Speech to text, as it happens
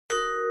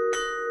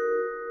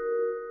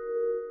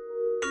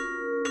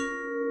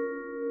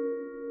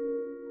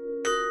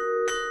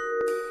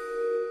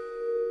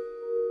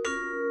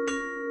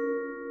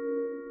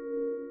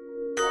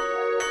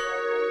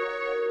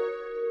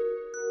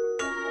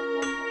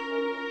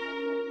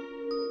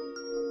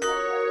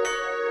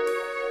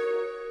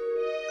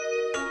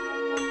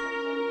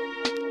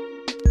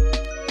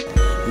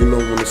You know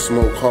when the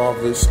smoke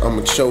harvest, I'm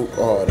a choke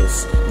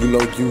artist. You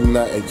know you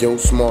not at your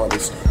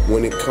smartest.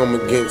 When it come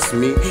against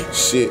me,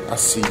 shit, I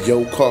see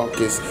your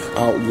carcass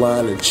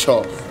outline in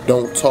chalk.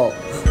 Don't talk.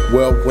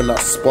 Well, when I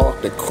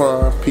spark the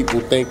crime, people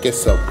think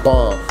it's a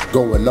bomb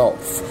going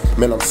off.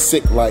 Man, I'm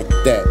sick like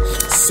that.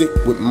 Sick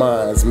with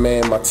minds,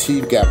 man. My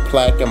teeth got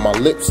plaque and my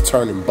lips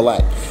turning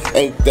black.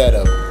 Ain't that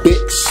a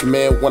bitch,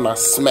 man? When I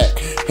smack,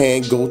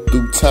 hand go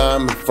through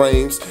time and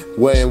frames.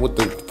 Wearing what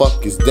the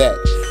fuck is that?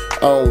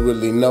 I don't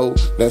really know.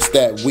 That's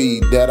that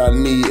weed that I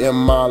need in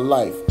my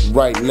life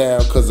right now,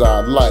 cause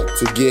I like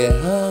to get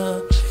high.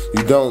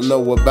 You don't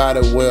know about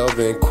it, well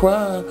then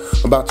cry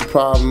about your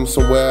problem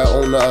somewhere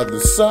on the other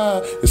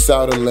side. It's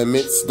out of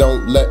limits,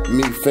 don't let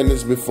me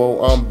finish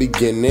before I'm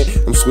beginning.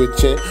 I'm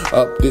switching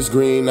up this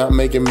green, not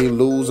making me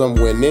lose, I'm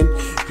winning.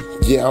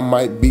 Yeah, I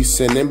might be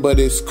sinning, but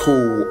it's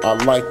cool. I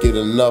like it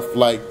enough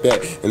like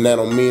that, and that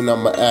don't mean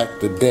I'ma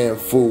act a damn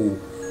fool.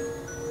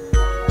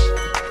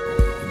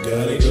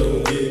 Gotta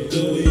go get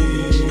the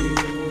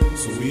weed,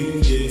 so we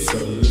can get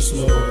something to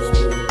smoke.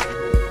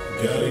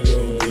 Gotta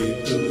go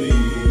get the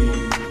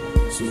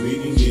weed, so we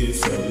can get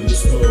something to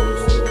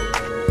smoke.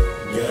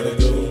 Gotta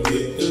go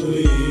get the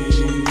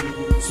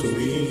weed, so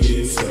we can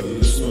get something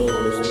to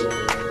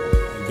smoke.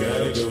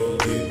 Gotta go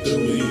get the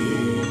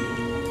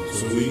weed,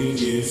 so we can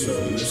get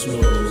something to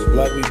smoke.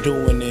 Like we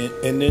doing it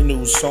in the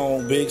new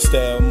song, big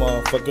style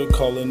motherfucker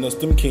calling us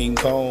them King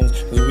Kongs.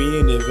 Cause we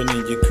ain't living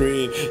in your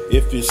crib.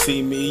 If you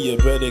see me, you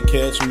better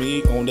catch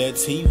me on that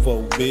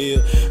TiVo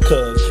bill.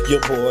 Cause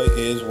your boy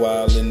is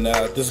wildin'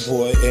 out. This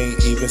boy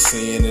ain't even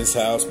seeing his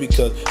house.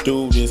 Because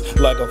dude is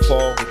like a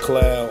fog of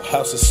cloud.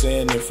 House of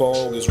sand and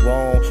fog is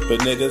wrong. But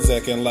niggas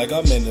acting like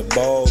I'm in the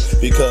bog.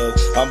 Because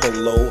I'm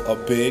below a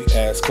big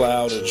ass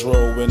cloud of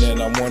dro. And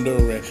then I'm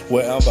wondering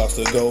where I'm about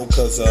to go.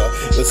 Cause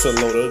it's a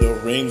load of the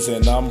rings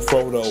and I'm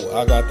Frodo.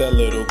 I got that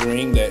little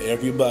green that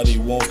everybody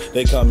wants.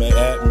 They coming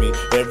at me.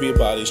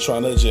 Everybody's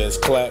trying to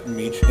just clap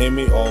me. Hit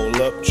me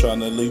all up, trying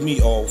to leave me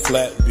all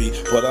flat beat.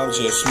 But I'm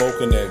just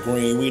smoking that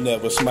green. We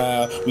never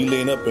smile. We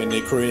lean up in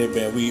the crib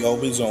and we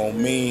always on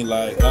mean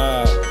like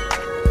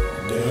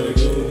Gotta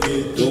go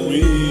get the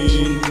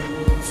weed,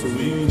 so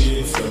we can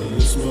get something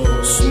to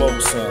smoke.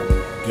 Smoke something.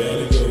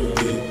 Gotta go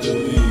get the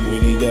weed. We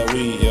need that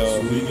weed,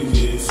 y'all. So we can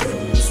get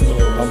something to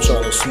smoke. I'm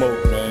trying to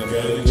smoke, man.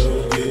 Gotta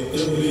go get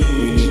the weed.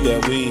 We need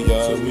that weed,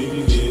 y'all. So we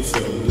can get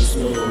something to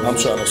smoke. I'm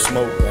trying to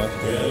smoke, man.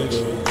 Gotta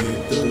go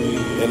get the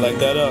weed. And like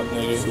that up,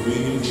 nigga. So we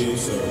can get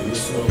something to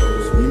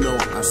smoke. You know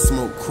I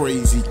smoke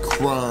crazy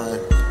crime.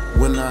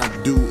 When I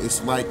do,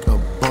 it's like a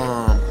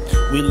bomb.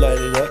 We light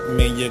it up,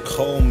 man, you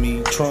call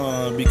me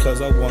Tron.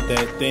 Because I want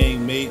that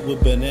thing made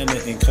with banana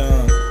and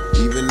con.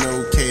 Even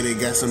though they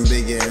got some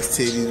big ass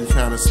titties, we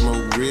tryna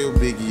smoke real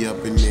biggie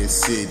up in this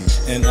city.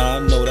 And I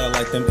know that I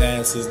like them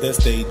asses that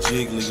stay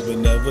jiggly, but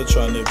never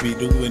trying to be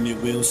doing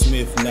it Will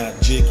Smith, not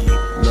jiggy.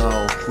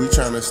 No, we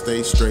tryna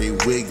stay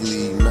straight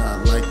wiggly,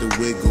 not like the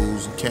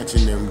Wiggles,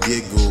 catching them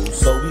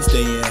giggles. But we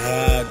staying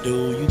high,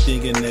 dude. You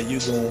thinking that you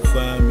gon'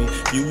 find me?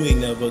 You ain't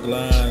never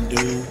glide,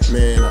 dude.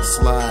 Man, I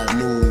slide,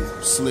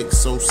 move, slick,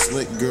 so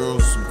slick,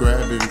 girls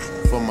grabbing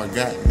for my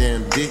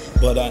goddamn dick.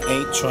 But I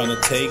ain't trying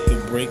to take a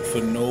break for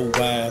no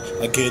while.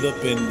 I get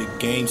up in the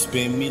game,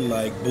 spin me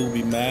like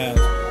booby miles.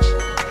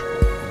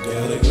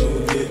 Gotta go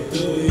get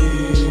the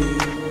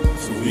weed,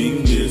 so we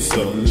can get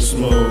something to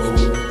smoke.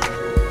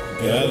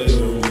 Gotta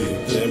go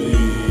get the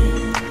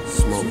weed,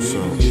 Smoke so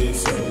some. we can get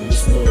something to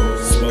smoke.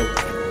 Smoke.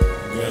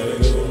 Gotta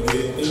go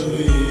get the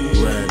weed,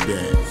 Grab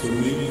that. so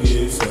we can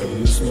get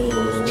something to smoke.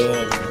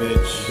 Love,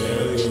 bitch.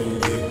 Gotta go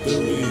get the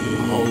weed,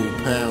 Whole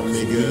pound, so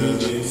we nigga. can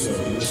get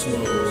something to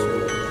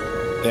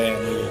smoke. Damn,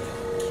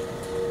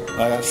 nigga.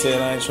 Like I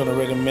said, I ain't trying to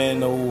recommend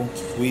no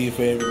weed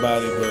for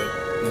everybody, but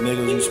the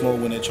niggas who smoke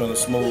when they trying to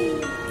smoke,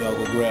 y'all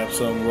go grab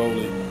something, roll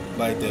it.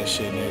 Like that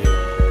shit, nigga.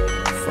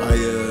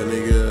 Fire,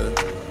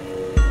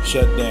 nigga.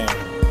 Shut down.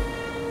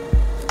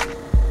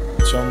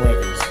 Chum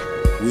Records.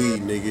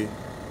 Weed, nigga.